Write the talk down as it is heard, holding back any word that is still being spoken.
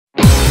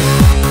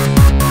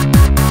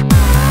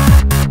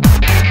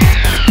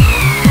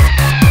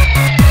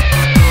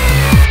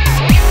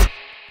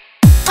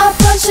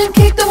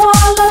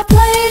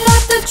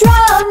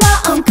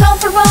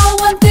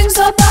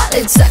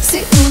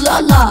la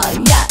la,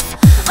 yeah.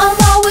 I'm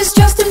always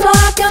dressed in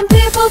black and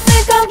people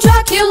think I'm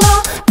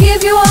Dracula.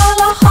 Give you all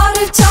a heart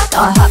attack,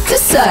 I have to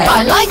say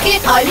I like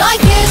it, I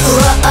like it.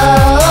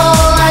 Whoa.